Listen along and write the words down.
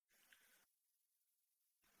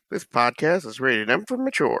This podcast is rated M for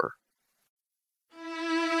mature.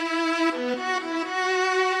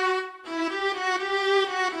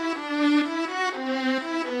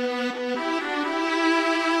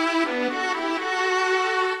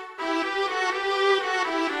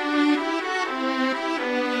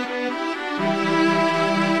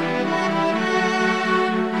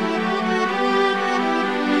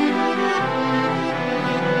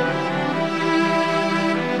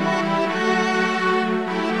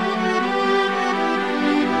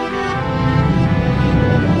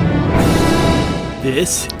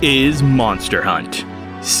 This is Monster Hunt,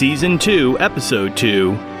 Season 2, Episode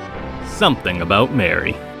 2, Something About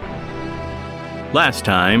Mary. Last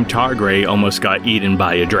time, Targray almost got eaten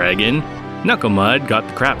by a dragon, Knucklemud got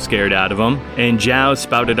the crap scared out of him, and Zhao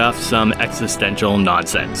spouted off some existential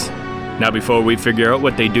nonsense. Now before we figure out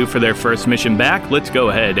what they do for their first mission back, let's go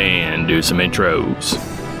ahead and do some intros.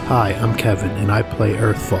 Hi, I'm Kevin, and I play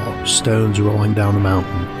Earthfall, stones rolling down a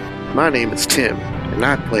mountain. My name is Tim, and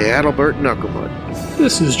I play Adalbert Knucklemud.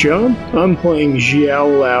 This is John. I'm playing Xiao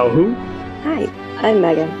Laohu. Hi, I'm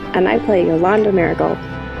Megan, and I play Yolanda Marigold.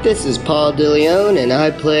 This is Paul DeLeon, and I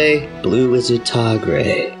play Blue Wizard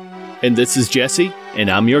Targray. And this is Jesse, and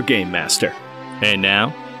I'm your Game Master. And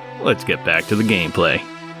now, let's get back to the gameplay.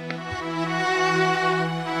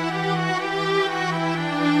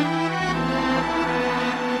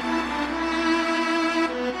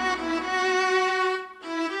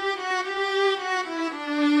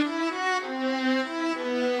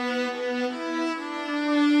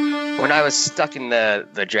 When I was stuck in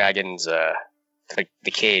the dragon's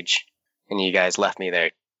the cage, and you guys left me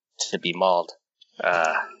there to be mauled,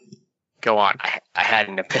 Go on. I had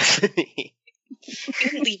an epiphany.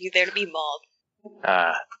 Didn't leave you there to be mauled.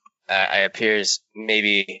 I appears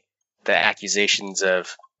maybe the accusations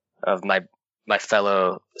of my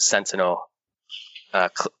fellow sentinel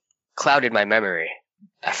clouded my memory.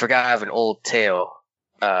 I forgot I have an old tale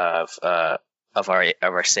of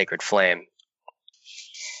our sacred flame.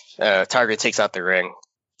 Target takes out the ring.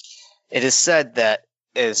 It is said that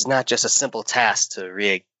it is not just a simple task to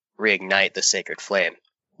reignite the sacred flame.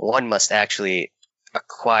 One must actually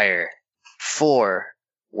acquire 4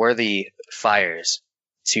 worthy fires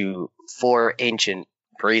to 4 ancient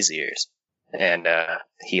braziers, and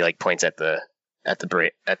he points at the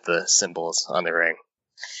symbols on the ring.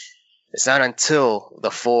 It's not until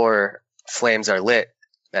the 4 flames are lit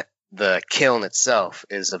that the kiln itself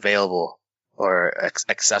is available or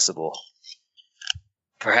accessible.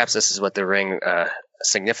 Perhaps this is what the ring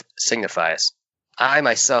signifies. I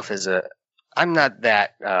myself I'm not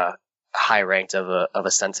that high ranked of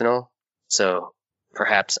a sentinel, so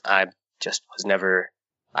perhaps I never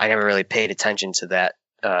really paid attention to that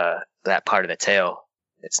part of the tale.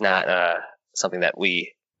 It's not something that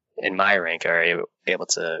we in my rank are able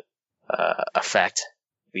to affect.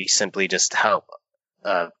 We simply just help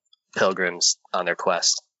pilgrims on their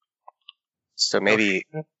quest. So maybe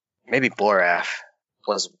Boraf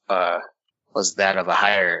was that of a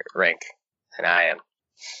higher rank than I am.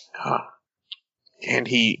 And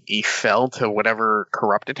he fell to whatever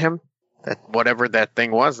corrupted him? That whatever that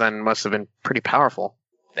thing was then must have been pretty powerful.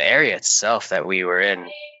 The area itself that we were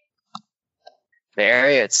in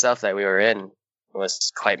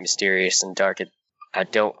was quite mysterious and dark.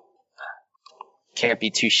 Can't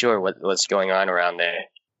be too sure what's going on around there.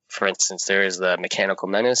 For instance, there is the Mechanical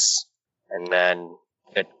Menace, and then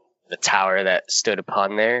the tower that stood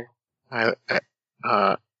upon there. I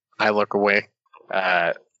look away.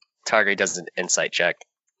 Target does an insight check.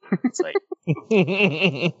 It's like,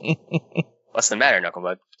 what's the matter,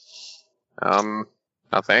 Knucklebud?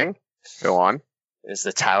 Nothing. Go on. Is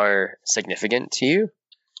the tower significant to you?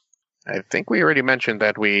 I think we already mentioned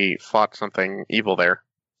that we fought something evil there.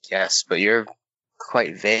 Yes, but you're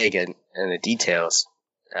quite vague in the details.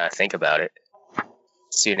 Think about it.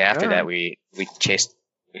 Soon after that, we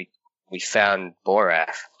found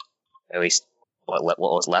Boraf. At least what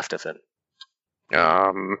was left of him.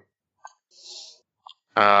 The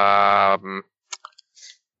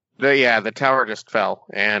tower just fell,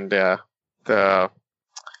 and it's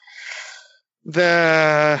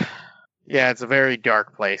a very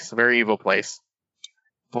dark place, a very evil place.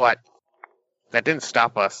 But that didn't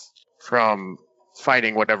stop us from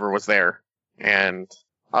fighting whatever was there, and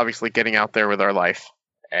obviously getting out there with our life.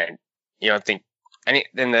 And you don't think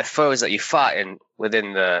then the foes that you fought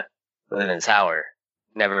within the tower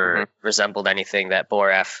never resembled anything that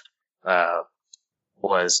Boraf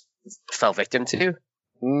fell victim to?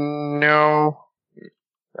 No.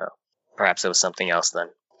 Perhaps it was something else then.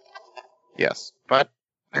 Yes, but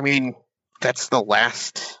I mean, that's the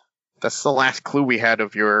last clue we had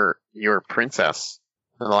of your princess.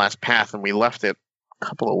 the last path, and we left it a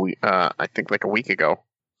couple of I think like a week ago.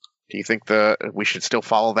 Do you think we should still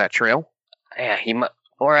follow that trail? Yeah,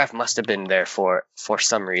 Oraf must have been there for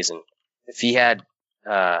some reason. If he had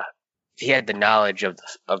the knowledge of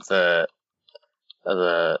the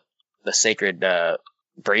sacred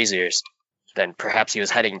braziers, then perhaps he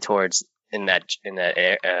was heading towards in that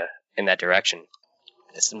direction.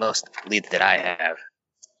 It's the most lead that I have.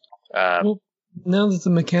 Well, now that the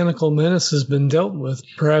mechanical menace has been dealt with,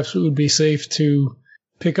 perhaps it would be safe to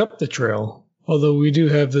pick up the trail. Although we do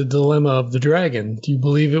have the dilemma of the dragon. Do you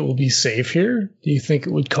believe it will be safe here? Do you think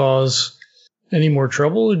it would cause any more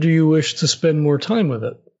trouble, or do you wish to spend more time with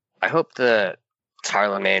it? I hope the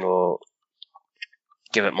Tarlamain will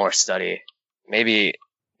give it more study. Maybe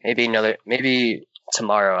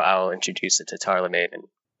tomorrow I'll introduce it to Tarlamain and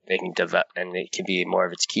they can develop, and it can be more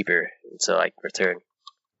of its keeper until I return.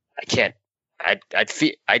 I can't.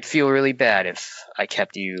 I'd feel really bad if I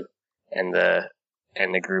kept you and the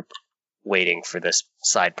group waiting for this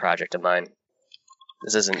side project of mine.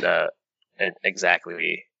 This isn't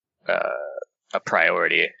exactly a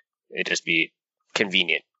priority. It'd just be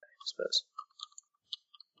convenient, I suppose.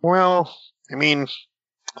 Well, I mean,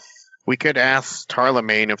 we could ask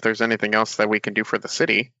Tarlamain if there's anything else that we can do for the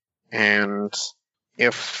city, and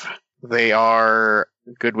if they are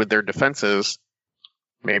good with their defenses,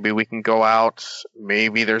 maybe we can go out.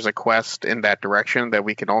 Maybe there's a quest in that direction that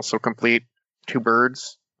we can also complete. 2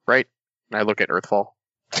 birds, right? And I look at Earthfall.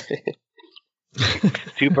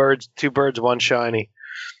 2 birds, 1 shiny.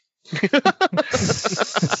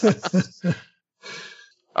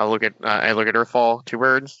 I look at Earthfall, 2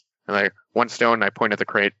 birds, and 1 stone. And I point at the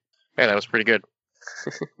crate. Hey, that was pretty good.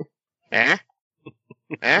 Eh?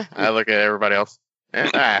 I look at everybody else.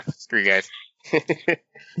 Screw you guys.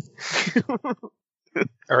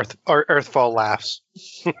 Earthfall laughs.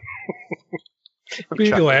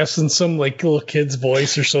 He laughs in some little kid's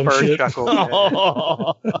voice or some Bird shit.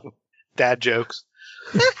 chuckle. Yeah. Dad jokes.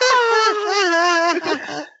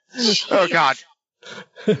 Oh God.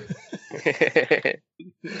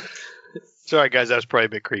 Sorry guys, that was probably a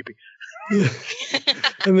bit creepy.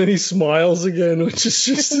 And then he smiles again, which is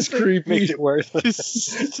just as creepy. Makes it worse.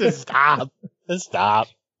 Just stop. Stop.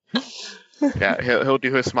 Yeah, he'll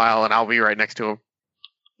do his smile, and I'll be right next to him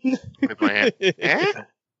with my hand. Eh?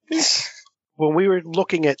 When we were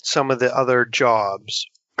looking at some of the other jobs,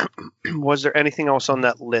 was there anything else on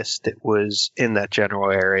that list that was in that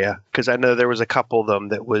general area? Because I know there was a couple of them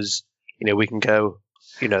that was, we can go,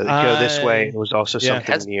 go this way. There was also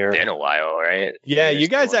something near. It's been a while, right? Yeah, you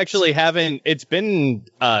guys actually haven't. It's been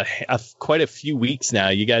quite a few weeks now.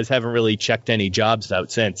 You guys haven't really checked any jobs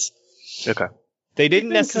out since. Okay. They didn't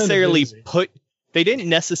necessarily They didn't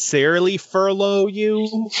necessarily furlough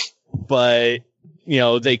you, but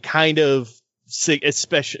they kind of,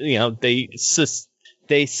 especially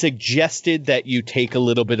they suggested that you take a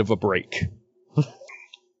little bit of a break.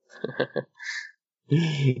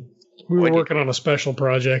 We were working on a special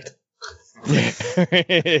project. What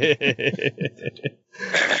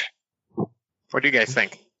do you guys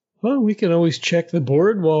think? Well, we can always check the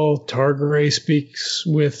board while Targray speaks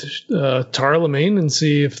with Tarlamain and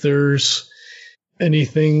see if there's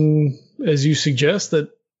anything, as you suggest,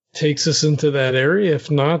 that takes us into that area.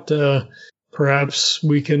 If not, perhaps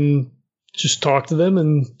we can just talk to them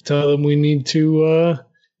and tell them we need to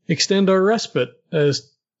extend our respite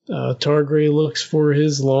as Targray looks for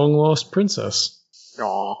his long-lost princess.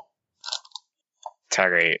 Aw.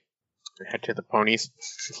 Targray, head to the ponies.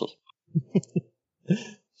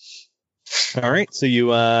 All right, so you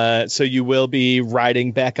will be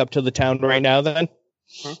riding back up to the town right now, then?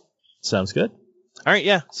 Mm-hmm. Sounds good. All right,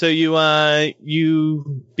 yeah. So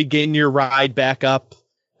you begin your ride back up.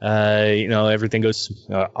 Everything goes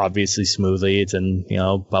obviously smoothly. It's in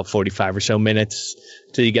about 45 or so minutes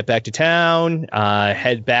till you get back to town.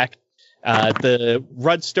 Head back. The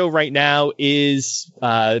Rudstow right now is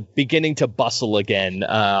beginning to bustle again.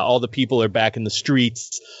 All the people are back in the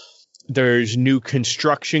streets. There's new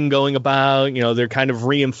construction going about. They're kind of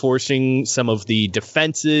reinforcing some of the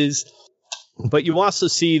defenses. But you also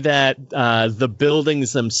see that the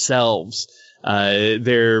buildings themselves,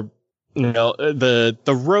 they're, the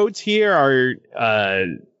roads here are,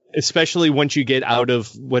 especially once you get out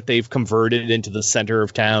of what they've converted into the center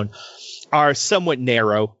of town, are somewhat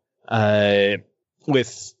narrow,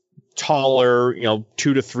 with taller,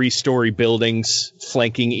 2 to 3 story buildings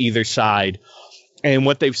flanking either side. And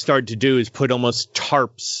what they've started to do is put almost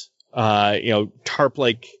tarps,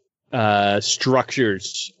 tarp-like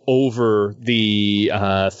structures over the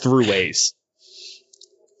throughways,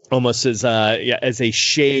 almost as a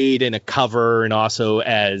shade and a cover, and also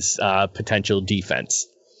as potential defense.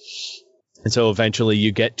 And so eventually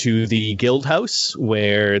you get to the guild house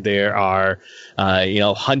where there are,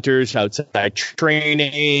 hunters outside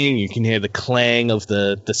training. You can hear the clang of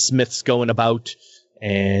the smiths going about,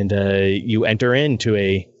 and you enter into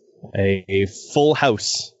a full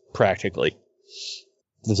house practically.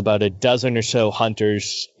 There's about a dozen or so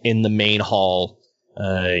hunters in the main hall,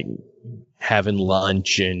 having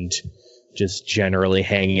lunch and just generally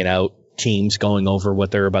hanging out. Teams going over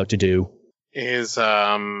what they're about to do. Is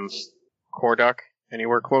Korduck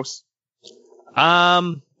anywhere close?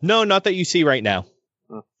 No, not that you see right now.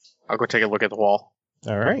 I'll go take a look at the wall.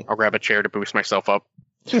 All right. I'll grab a chair to boost myself up.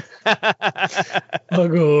 I'll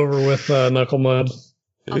go over with Knuckle Mud.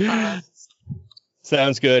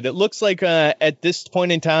 Sounds good. It looks like at this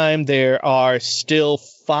point in time there are still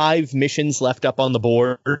 5 missions left up on the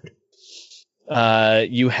board.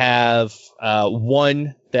 You have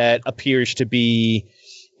one that appears to be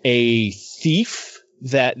a thief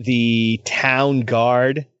that the town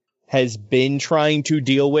guard has been trying to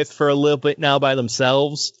deal with for a little bit now by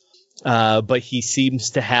themselves. But he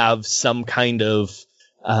seems to have some kind of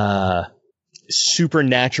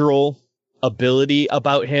supernatural ability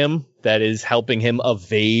about him that is helping him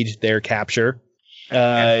evade their capture. You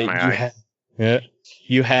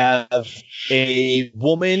have a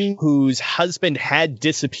woman whose husband had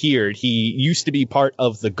disappeared. He used to be part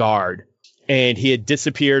of the guard, and he had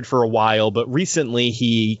disappeared for a while, but recently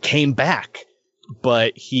he came back.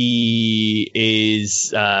 But he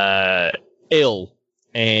is ill,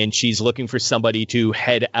 and she's looking for somebody to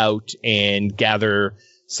head out and gather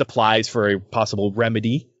supplies for a possible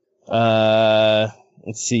remedy.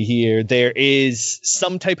 Let's see here. There is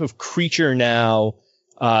some type of creature now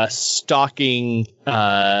stalking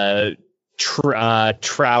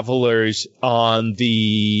travelers on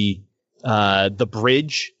the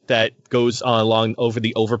bridge that goes along over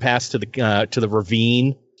the overpass to the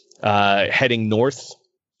ravine, heading north.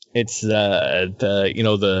 It's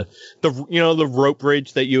the rope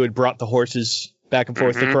bridge that you had brought the horses back and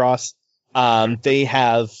forth across. They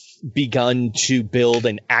have begun to build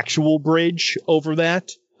an actual bridge over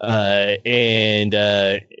that.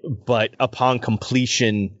 But upon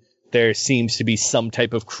completion, there seems to be some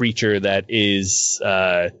type of creature that is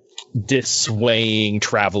dissuading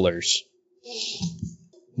travelers.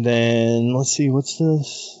 Then let's see, what's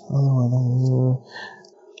this?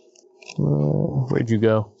 Where'd you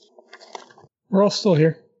go? We're all still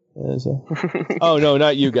here. Oh no,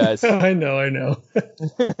 not you guys. I know.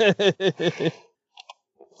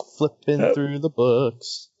 Flipping through the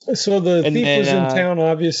books. So the thief was in town,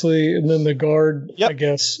 obviously, and then the guard, I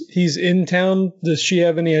guess, he's in town. Does she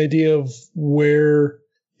have any idea of where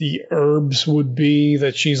the herbs would be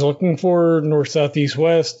that she's looking for? North, south, east,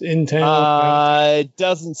 west, in town? It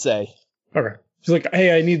doesn't say. Okay. She's like,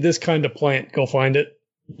 hey, I need this kind of plant. Go find it.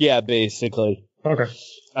 Yeah, basically. Okay.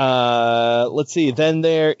 Let's see. Then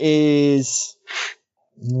there is...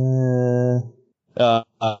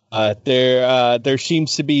 there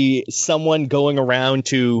seems to be someone going around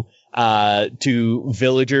to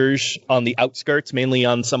villagers on the outskirts, mainly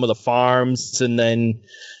on some of the farms, and then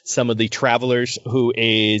some of the travelers, who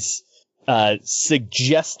is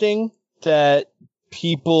suggesting that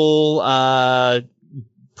people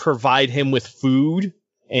provide him with food,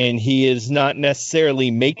 and he is not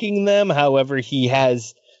necessarily making them. However, he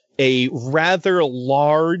has a rather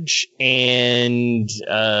large and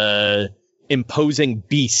imposing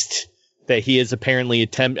beast that he is apparently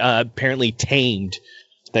tamed,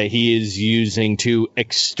 that he is using to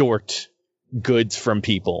extort goods from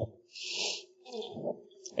people.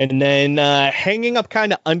 And then hanging up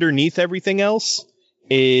kind of underneath everything else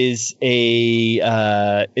is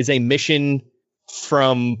a mission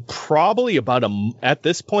from probably about at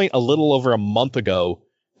this point a little over a month ago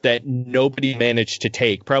that nobody managed to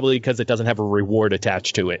take, probably because it doesn't have a reward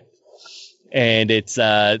attached to it. And it's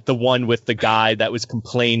the one with the guy that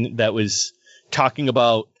was talking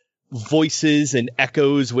about voices and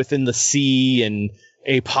echoes within the sea and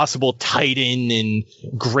a possible titan and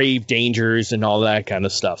grave dangers and all that kind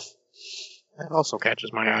of stuff. That also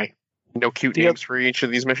catches my eye. No cute names for each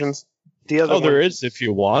of these missions? There is if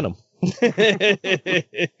you want them.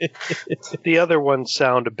 The other ones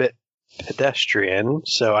sound a bit pedestrian,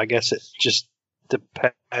 so I guess it just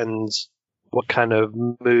depends what kind of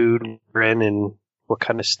mood we're in and what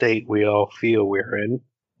kind of state we all feel we're in.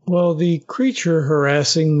 Well, the creature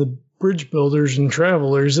harassing the bridge builders and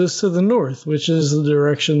travelers is to the north, which is the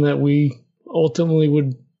direction that we ultimately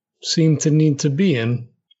would seem to need to be in.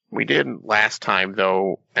 We did last time,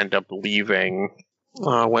 though, end up leaving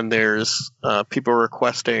when there's people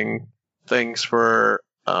requesting things for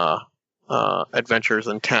adventures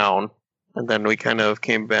in town. and then we kind of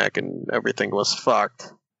came back and everything was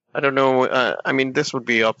fucked. I don't know. I mean, this would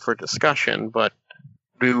be up for discussion, but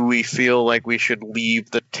do we feel like we should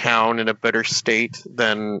leave the town in a better state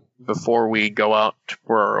than before we go out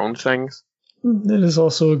for our own things? That is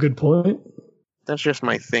also a good point. That's just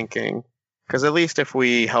my thinking. Because at least if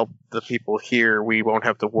we help the people here, we won't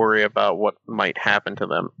have to worry about what might happen to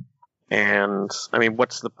them. And, I mean,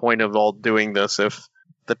 what's the point of all doing this if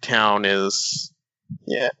the town is...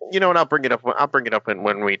 Yeah, you know what, I'll bring it up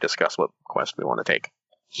when we discuss what quest we want to take.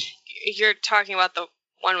 You're talking about the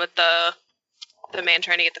one with the man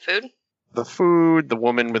trying to get the food? The food, the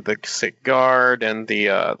woman with the sick guard, and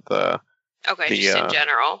the Okay, just in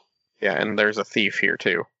general. Yeah, and there's a thief here,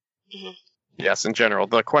 too. Mm-hmm. Yes, in general,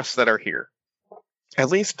 the quests that are here. At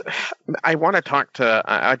least, I want to talk to...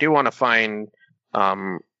 I do want to find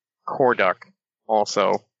Korduk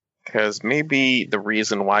also, because maybe the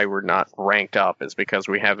reason why we're not ranked up is because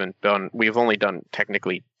we've only done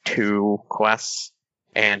technically 2 quests,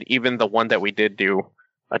 and even the one that we did do,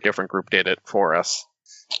 a different group did it for us.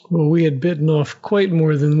 Well, we had bitten off quite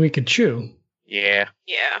more than we could chew. Yeah.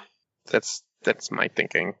 Yeah. That's my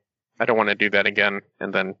thinking. I don't want to do that again,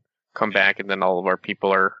 and then come back, and then all of our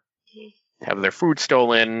people have their food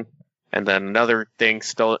stolen, and then another thing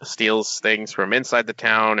steals things from inside the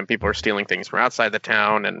town, and people are stealing things from outside the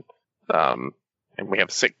town, and we have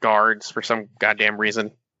sick guards for some goddamn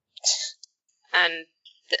reason. And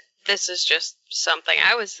this is just something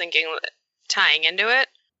I was thinking, tying into it.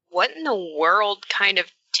 What in the world kind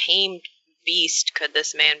of tamed beast could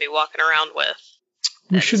this man be walking around with?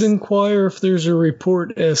 We should inquire if there's a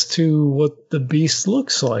report as to what the beast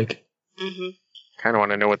looks like. Mm-hmm. Kind of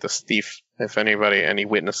want to know what this thief, if any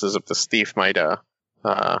witnesses of this thief might,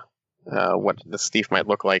 what this thief might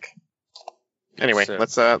look like. Anyway, So-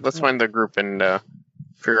 let's find the group and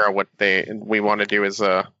figure out what we want to do as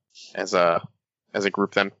a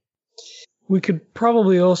group. Then We could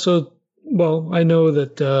probably also, well, I know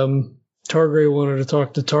that Targray wanted to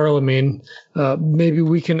talk to Tarlamine. Maybe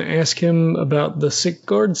we can ask him about the sick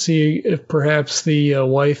guard, see if perhaps the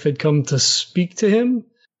wife had come to speak to him.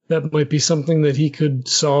 That might be something that he could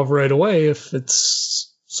solve right away if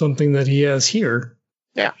it's something that he has here.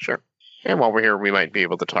 yeah, sure. And while we're here, we might be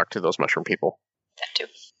able to talk to those mushroom people. That too.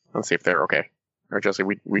 Let's see if they're okay. Or Jesse,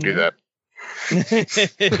 we do that.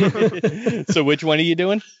 So which one are you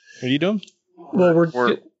doing? What are you doing? Well,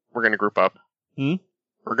 We're going to group up. Hmm?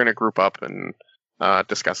 We're going to group up and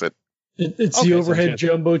discuss it. It's Okay, the sounds overhead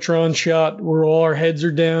good. Jumbotron shot where all our heads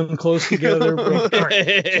are down close together. All right,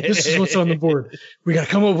 this is what's on the board. We got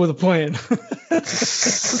to come up with a plan.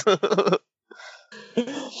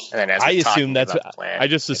 And then as I we're talking assume that's. about the plan, I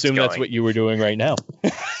just it's assume that's going. what you were doing right now.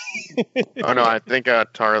 Oh no, I think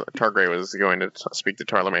Targray was going to speak to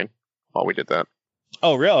Tarlamagne while we did that.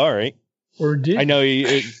 Oh, real? All right. Or did I know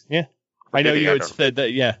you. Yeah. I know Maybe you I had don't. said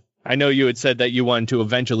that. Yeah. I know you had said that you wanted to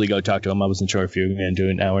eventually go talk to him. I wasn't sure if you were going to do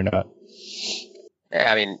it now or not.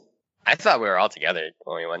 Yeah, I mean, I thought we were all together.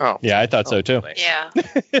 Only one. Oh. Yeah, I thought so too. Yeah.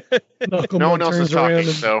 Knuckle No one else turns is talking, around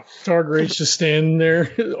and so Targray's just standing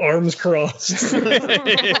there, arms crossed.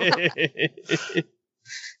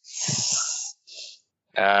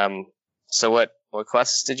 So what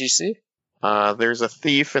quests did you see? there's a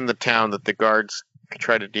thief in the town that the guards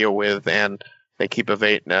try to deal with, and they keep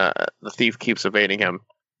evading. The thief keeps evading him.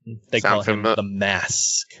 They call Sound him the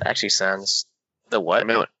Mask. Actually, sounds the what?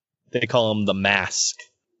 Familiar. They call him the Mask.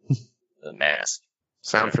 The mask.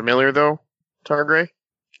 Sound familiar though, Targray?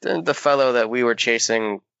 Didn't the fellow that we were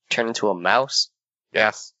chasing turn into a mouse?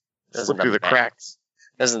 Yes. Doesn't Slip through the the cracks.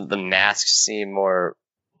 Doesn't the mask seem more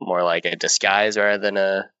like a disguise rather than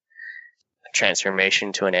a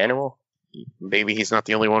transformation to an animal? Maybe he's not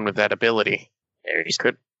the only one with that ability. There he's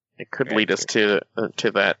It could lead us to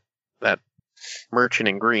that merchant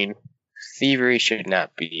in green. Thievery should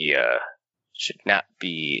not be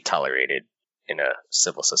tolerated in a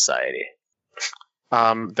civil society.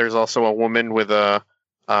 There's also a woman with a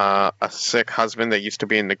sick husband that used to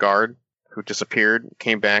be in the guard who disappeared,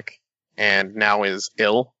 came back, and now is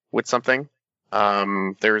ill with something.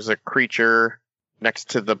 There's a creature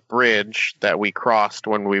next to the bridge that we crossed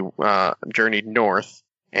when we journeyed north,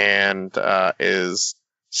 and is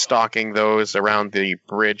stalking those around the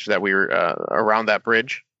bridge that we were around that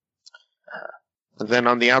bridge. And then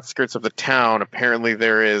on the outskirts of the town, apparently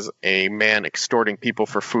there is a man extorting people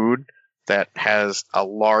for food that has a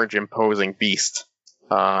large, imposing beast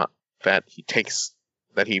that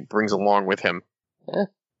he brings along with him.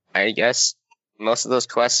 I guess most of those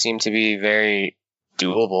quests seem to be very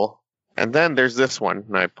doable. And then there's this one,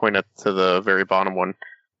 and I point to the very bottom one.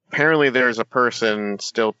 Apparently there's a person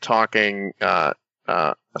still talking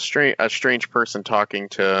a strange person talking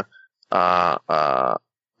to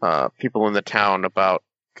people in the town about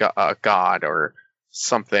God or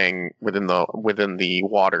something within the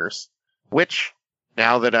waters, which,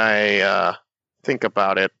 now that I think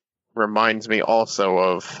about it, reminds me also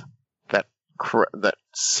of that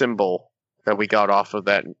symbol that we got off of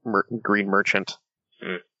that green merchant.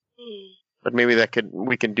 But maybe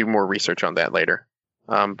we can do more research on that later.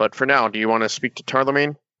 But for now, do you want to speak to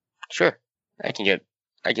Tarlamain? Sure. I can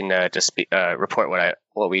just report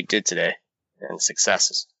what we did today and the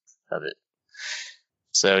successes of it.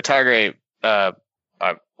 So Targray,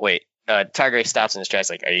 Targray stops in his tracks.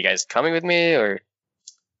 Like, are you guys coming with me, or?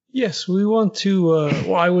 Yes, we want to.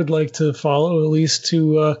 I would like to follow, at least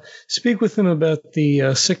to speak with him about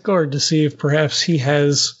the sick guard to see if perhaps he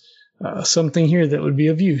has something here that would be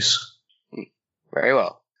of use. Very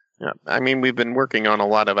well. Yeah, I mean, we've been working on a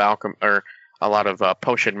lot of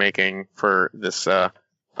potion making for this.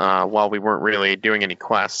 While we weren't really doing any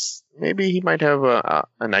quests, maybe he might have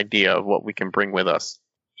an idea of what we can bring with us.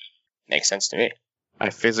 Makes sense to me. I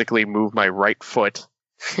physically move my right foot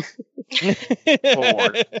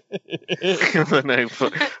forward, and then I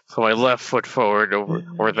put my left foot forward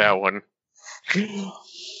over that one.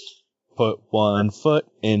 Put one foot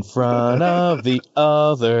in front of the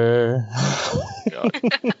other.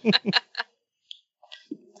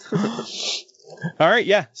 All right,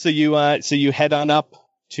 yeah. So you head on up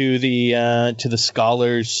to the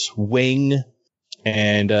scholars' wing,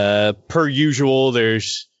 and per usual,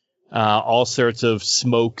 there's all sorts of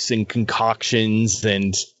smokes and concoctions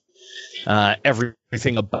and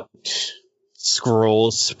everything about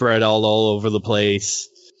scrolls spread all over the place.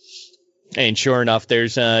 And sure enough,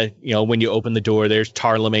 there's when you open the door, there's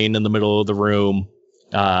Tarlamain in the middle of the room,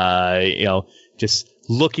 just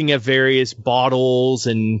looking at various bottles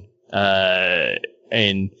and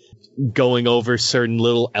going over certain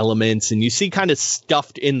little elements. And you see, kind of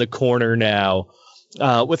stuffed in the corner now,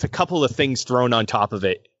 with a couple of things thrown on top of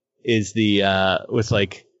it, is with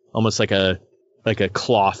almost like a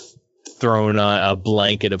cloth thrown on, a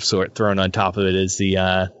blanket of sort thrown on top of it, is the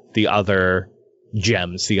other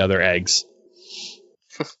gems, the other eggs.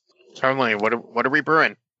 Tarlamain, what are we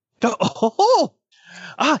brewing? Go,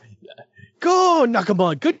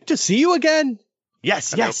 Nakamon. Good to see you again.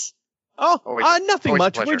 Yes. Nothing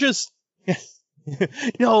much. We're just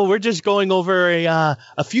we're just going over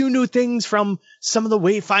a few new things from some of the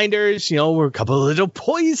Wayfinders. We're a couple of little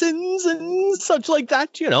poisons and such like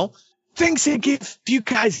that. Things that give you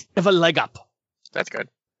guys have a leg up. That's good.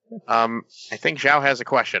 I think Zhao has a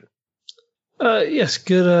question. Yes.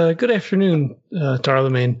 Good afternoon,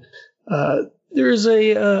 Tarlamain. There's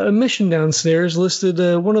a mission downstairs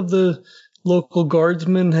listed. One of the local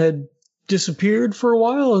guardsmen had disappeared for a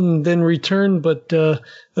while and then returned, but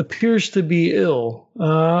appears to be ill.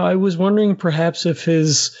 I was wondering perhaps if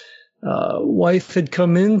his wife had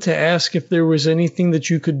come in to ask if there was anything that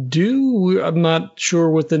you could do. I'm not sure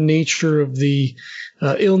what the nature of the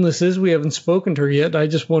illness is. We haven't spoken to her yet. I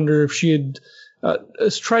just wonder if she had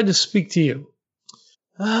tried to speak to you.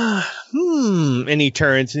 And he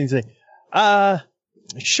turns and he's like,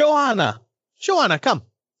 Shoana, come.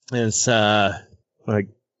 And it's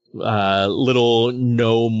little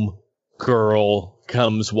gnome girl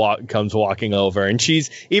comes walking over, and she's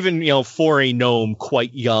even for a gnome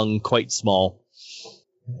quite young, quite small.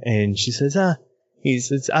 And she says, he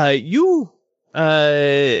says, you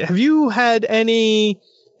have you had any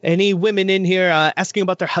women in here asking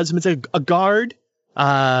about their husbands, a guard,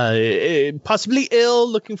 possibly ill,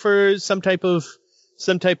 looking for some type of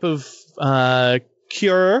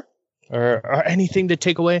cure or anything to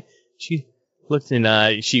take away? She looked,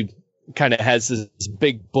 and she kind of has this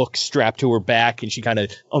big book strapped to her back, and she kind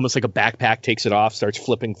of, almost like a backpack, takes it off, starts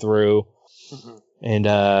flipping through,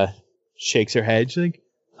 and shakes her head. She's like,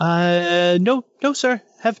 no, sir.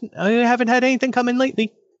 I haven't had anything come in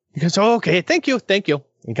lately. He goes, oh, okay, thank you.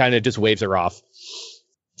 And kind of just waves her off.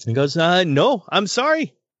 He goes, no, I'm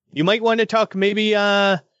sorry. You might want to talk, maybe,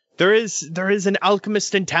 there is an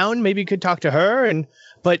alchemist in town. Maybe you could talk to her,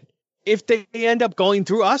 but if they end up going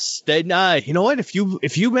through us, then you know what?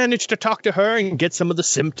 If you manage to talk to her and get some of the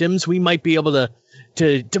symptoms, we might be able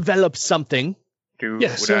to develop something.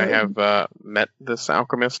 Would I have met this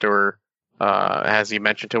alchemist, or has he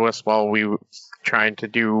mentioned to us while we were trying to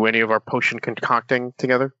do any of our potion concocting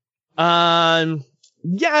together?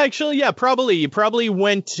 Yeah, actually, yeah, probably. You probably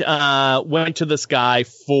went to this guy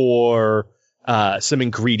for some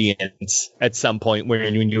ingredients at some point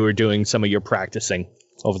when you were doing some of your practicing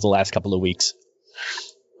over the last couple of weeks.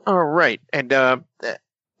 All right, and that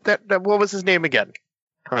what was his name again?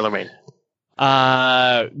 Tarlamain.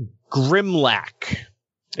 Grimlack.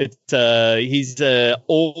 He's a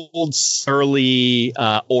old surly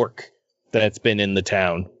orc that's been in the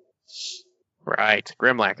town. Right,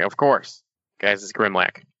 Grimlack, of course. Guys, it's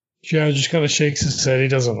Grimlack. Joe just kind of shakes his head. He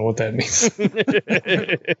doesn't know what that means.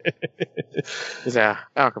 He's an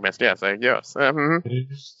alchemist, yes, I guess.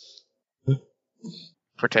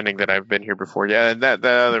 Pretending that I've been here before. Yeah, and that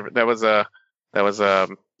was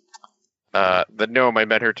the gnome. I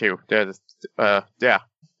met her too. Yeah.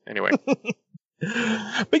 Anyway.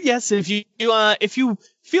 But yes, if you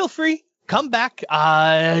feel free, come back.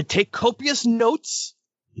 Take copious notes.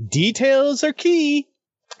 Details are key.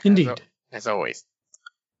 Indeed. As always.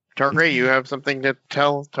 Targray, you have something to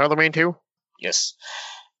tell Tarlamain too? Yes.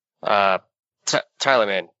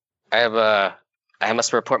 Tarlamain, I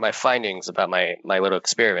must report my findings about my little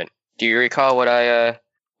experiment. Do you recall what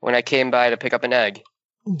when I came by to pick up an egg?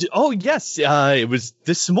 Oh, yes. It was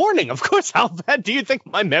this morning. Of course. How bad do you think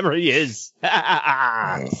my memory is?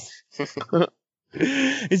 Yes.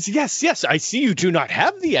 I see you do not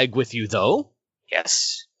have the egg with you, though.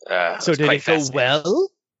 Yes. So did it go well?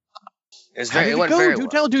 It went very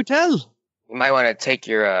well. Do tell. You might want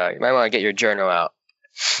to get your journal out.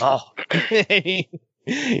 Oh.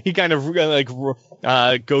 He kind of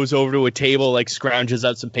goes over to a table, scrounges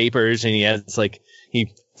out some papers, and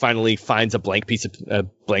he finally finds a blank piece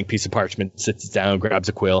of parchment, sits down, grabs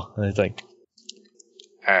a quill, and it's like,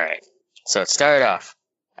 all right. So it started off.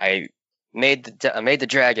 I made the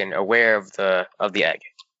dragon aware of the egg.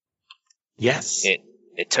 Yes.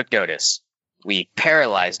 It took notice. We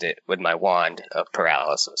paralyzed it with my wand of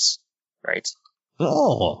paralysis. Right.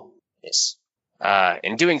 Oh. Yes.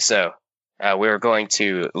 In doing so, we were going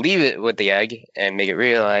to leave it with the egg and make it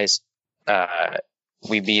realize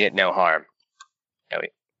we mean it no harm.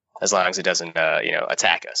 As long as it doesn't,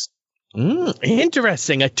 attack us.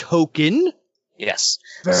 Interesting. A token? Yes.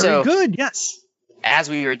 Very good, yes.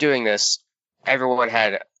 As we were doing this, everyone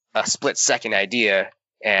had a split-second idea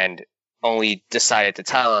and only decided to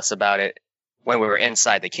tell us about it when we were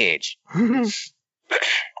inside the cage.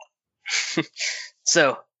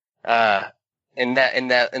 So, in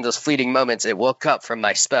those fleeting moments, it woke up from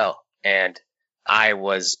my spell, and I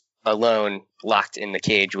was alone, locked in the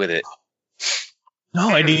cage with it.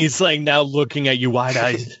 No, and he's now looking at you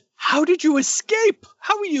wide-eyed. How did you escape?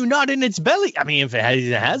 How are you not in its belly? I mean, if it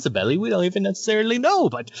has a belly, we don't even necessarily know,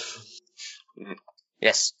 but...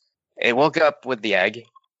 Yes. It woke up with the egg,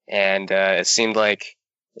 and it seemed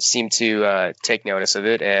to take notice of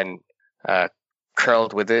it, and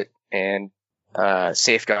curled with it, and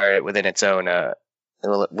safeguard it within its own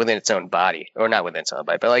body. Or not within its own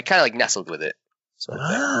body, but kind of nestled with it. Sort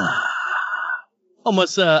of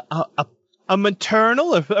almost a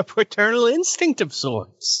maternal or a paternal instinct of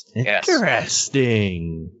sorts. Yes.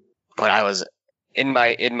 Interesting. But I was in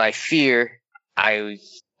my fear. I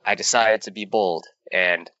decided to be bold,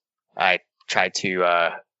 and I tried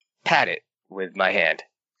to pat it with my hand.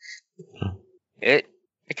 It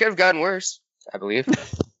could have gotten worse, I believe.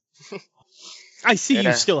 I see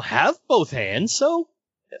you still have both hands, so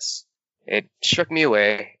yes. It shook me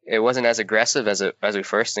away. It wasn't as aggressive as we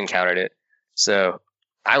first encountered it. So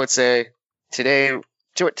I would say today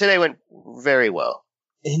went very well.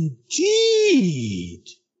 Indeed.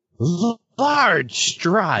 Large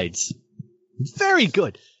strides. Very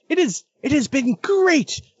good. It has been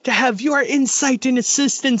great to have your insight and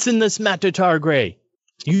assistance in this matter, Targray.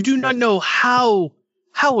 You do not know how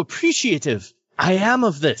appreciative I am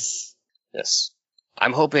of this. Yes.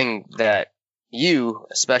 I'm hoping that you,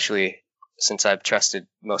 especially since I've trusted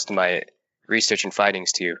most of my research and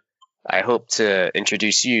findings to you, I hope to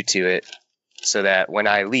introduce you to it so that when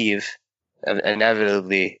I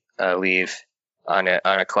inevitably leave on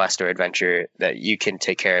a quest or adventure, that you can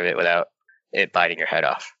take care of it without it biting your head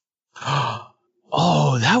off.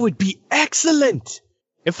 Oh, that would be excellent!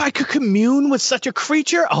 If I could commune with such a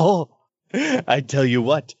creature, I tell you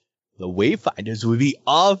what, the Wayfinders would be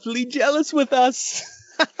awfully jealous with us.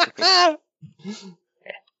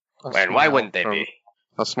 And why wouldn't they be?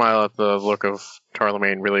 I'll smile at the look of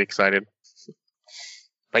Tarlamain, really excited.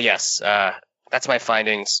 But yes, that's my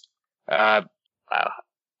findings. Wow.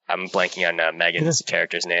 I'm blanking on Megan's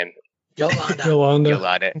character's name.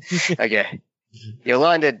 Yolanda. Okay.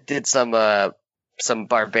 Yolanda did some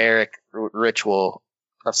barbaric ritual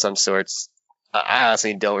of some sorts. I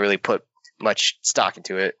honestly don't really put much stock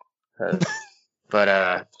into it.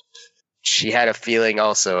 But she had a feeling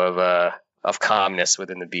also of calmness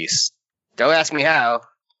within the beast. Don't ask me how,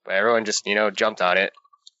 but everyone just, jumped on it.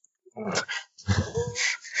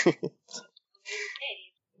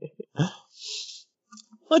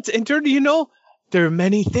 Let's enter, there are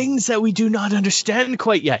many things that we do not understand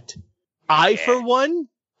quite yet. I, for one,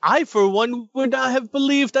 would not have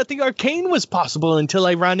believed that the arcane was possible until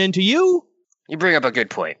I ran into you. You bring up a good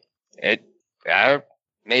point.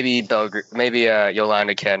 Maybe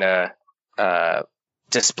Yolanda can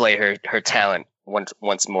display her talent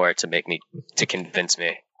once more to convince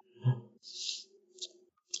me.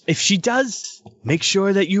 If she does, make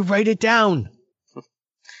sure that you write it down.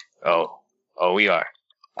 Oh, we are.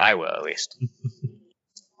 I will, at least.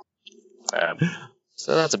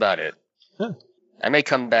 So that's about it. Huh. I may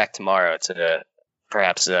come back tomorrow to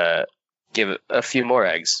perhaps give a few more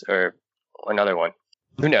eggs or another one.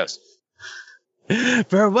 Who knows?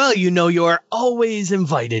 Very well, you are always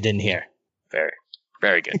invited in here. Very,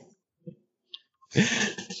 very good.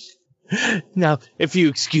 Now, if you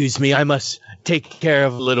excuse me, I must take care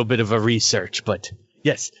of a little bit of a research, but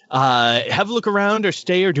yes, have a look around or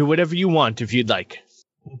stay or do whatever you want if you'd like.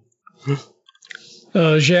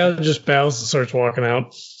 Zhao just bows and starts walking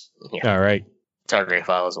out. Yeah. All right. Targray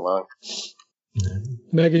follows along.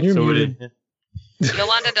 Megan, you're muted.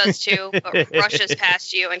 Yolanda does too, but rushes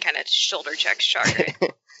past you and kind of shoulder checks Targray.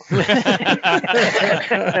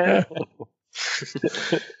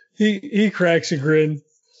 He cracks a grin.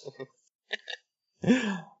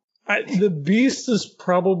 The beast is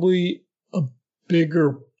probably a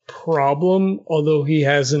bigger problem, although he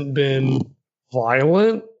hasn't been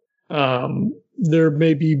violent. There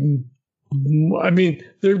may be,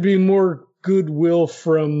 there'd be more goodwill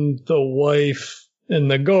from the wife and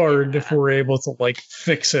the guard if we're able to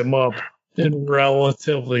fix him up in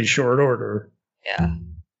relatively short order. Yeah.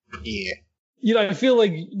 I feel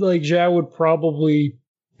like Zhao would probably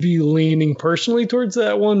be leaning personally towards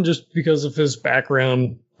that one just because of his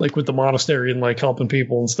background, with the monastery and helping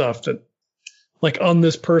people and stuff. That, on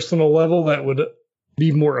this personal level, that would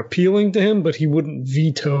be more appealing to him, but he wouldn't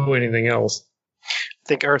veto anything else. I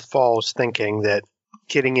think Earthfall's thinking that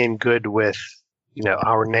getting in good with,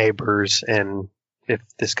 our neighbors, and if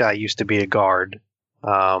this guy used to be a guard,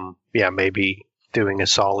 maybe doing a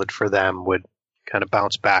solid for them would kind of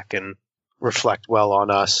bounce back and reflect well on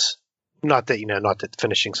us. Not that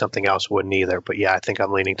finishing something else wouldn't either, but I think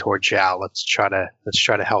I'm leaning toward Zhao. Let's try to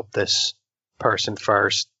help this person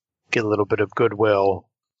first, get a little bit of goodwill,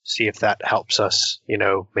 see if that helps us,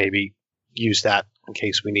 maybe use that in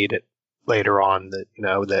case we need it later on, that,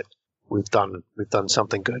 that we've done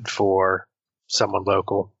something good for someone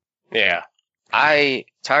local. Yeah.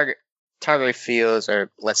 Targray feels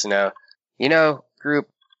or lets know, group,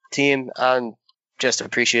 team, I'm just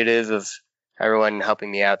appreciative of everyone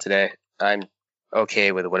helping me out today. I'm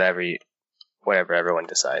okay with whatever everyone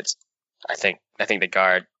decides. I think helping the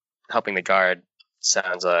guard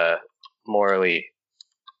sounds morally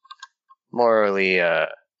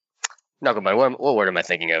Knuckleman, what word am I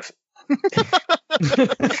thinking of?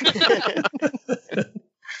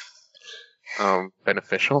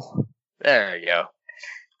 Beneficial. There you go.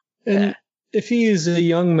 And if he is a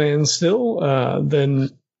young man still,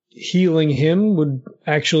 then healing him would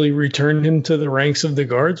actually return him to the ranks of the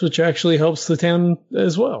guards, which actually helps the town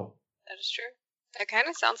as well. That is true. It kind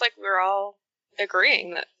of sounds like we're all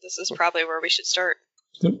agreeing that this is probably where we should start.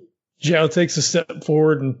 Zhao takes a step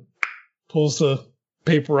forward and pulls the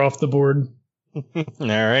paper off the board. All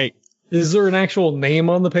right. Is there an actual name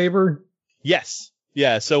on the paper? Yes.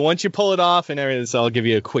 Yeah, so once you pull it off and everything, so I'll give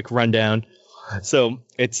you a quick rundown. So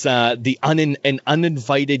it's an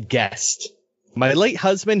uninvited guest. My late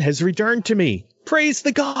husband has returned to me. Praise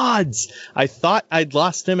the gods! I thought I'd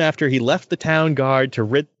lost him after he left the town guard to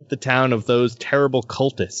rid the town of those terrible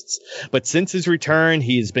cultists. But since his return,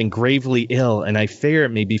 he has been gravely ill, and I fear it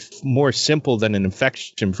may be more simple than an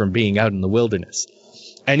infection from being out in the wilderness.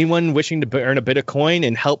 Anyone wishing to earn a bit of coin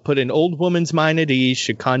and help put an old woman's mind at ease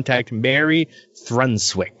should contact Mary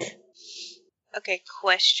Thrunswick. Okay,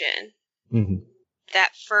 question. Mm-hmm.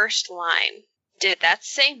 That first line, did that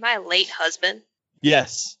say my late husband?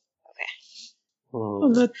 Yes.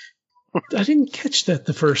 Oh, I didn't catch that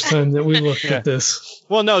the first time that we looked at this.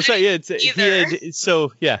 Well, no, so he had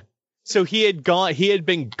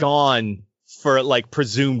been gone for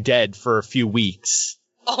presumed dead for a few weeks.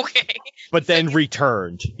 Okay. But then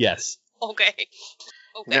returned. Yes. Okay.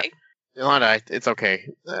 Yeah. Yolanda, it's okay.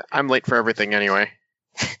 I'm late for everything anyway.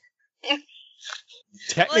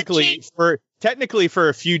 Technically, for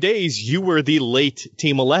a few days, you were the late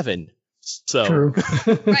Team 11. So. True.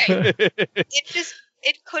 Right.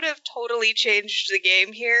 It could have totally changed the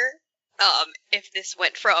game here. If this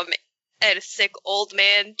went from a sick old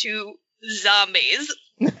man to zombies.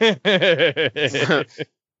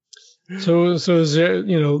 So as we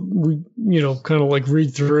kind of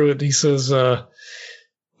read through it, he says,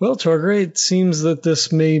 Well, Targray, it seems that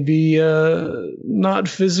this may be not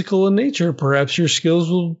physical in nature. Perhaps your skills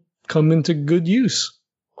will come into good use.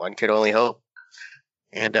 One could only hope.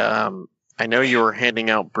 And I know you were handing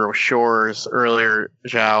out brochures earlier,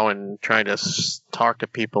 Zhao, and trying to talk to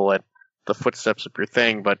people at the footsteps of your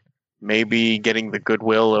thing, but maybe getting the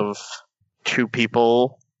goodwill of 2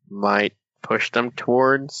 people might push them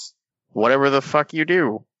towards whatever the fuck you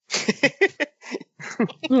do.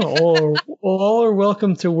 All are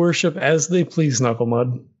welcome to worship as they please,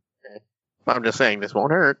 Knucklemud. I'm just saying this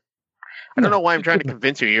won't hurt. I don't know why I'm trying to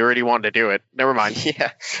convince you. You already wanted to do it. Never mind.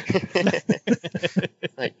 Yeah.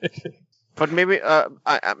 But maybe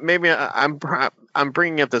I'm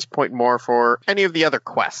bringing up this point more for any of the other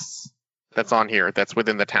quests that's on here that's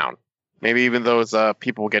within the town. Maybe even those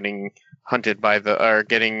people getting hunted by or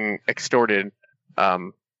getting extorted.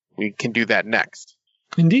 We can do that next.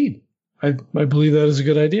 Indeed. I believe that is a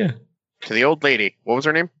good idea. To the old lady. What was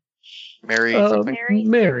her name? Mary something?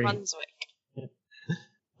 Mary. Brunswick.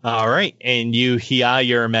 All right, and you hiya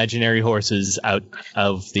your imaginary horses out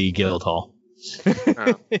of the guild hall.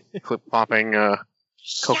 Flip-flopping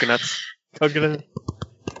coconuts. Coconut.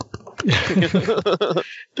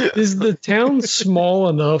 Is the town small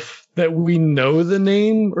enough that we know the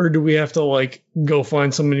name, or do we have to go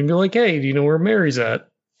find somebody and be like, hey, do you know where Mary's at?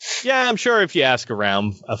 Yeah, I'm sure if you ask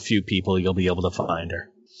around a few people, you'll be able to find her.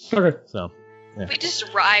 Okay. So, yeah. We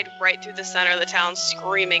just ride right through the center of the town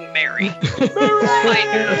screaming Mary.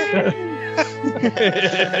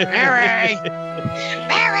 Mary!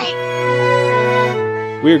 Mary!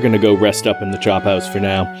 We're going to go rest up in the chop house for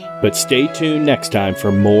now, but stay tuned next time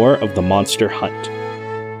for more of the Monster Hunt.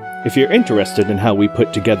 If you're interested in how we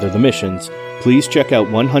put together the missions, please check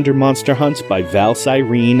out 100 Monster Hunts by Val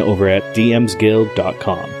Cyrene over at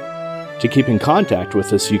dmsguild.com. To keep in contact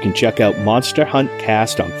with us, you can check out Monster Hunt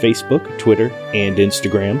Cast on Facebook, Twitter, and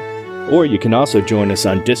Instagram, or you can also join us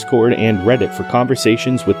on Discord and Reddit for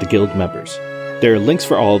conversations with the guild members. There are links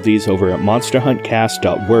for all of these over at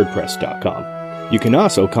monsterhuntcast.wordpress.com. You can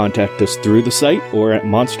also contact us through the site or at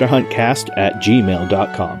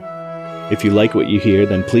monsterhuntcast@gmail.com. If you like what you hear,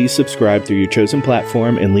 then please subscribe through your chosen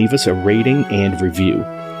platform and leave us a rating and review.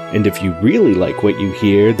 And if you really like what you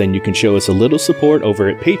hear, then you can show us a little support over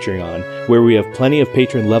at Patreon, where we have plenty of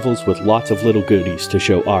patron levels with lots of little goodies to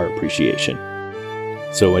show our appreciation.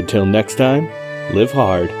 So until next time, live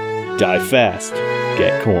hard, die fast,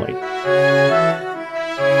 get coin.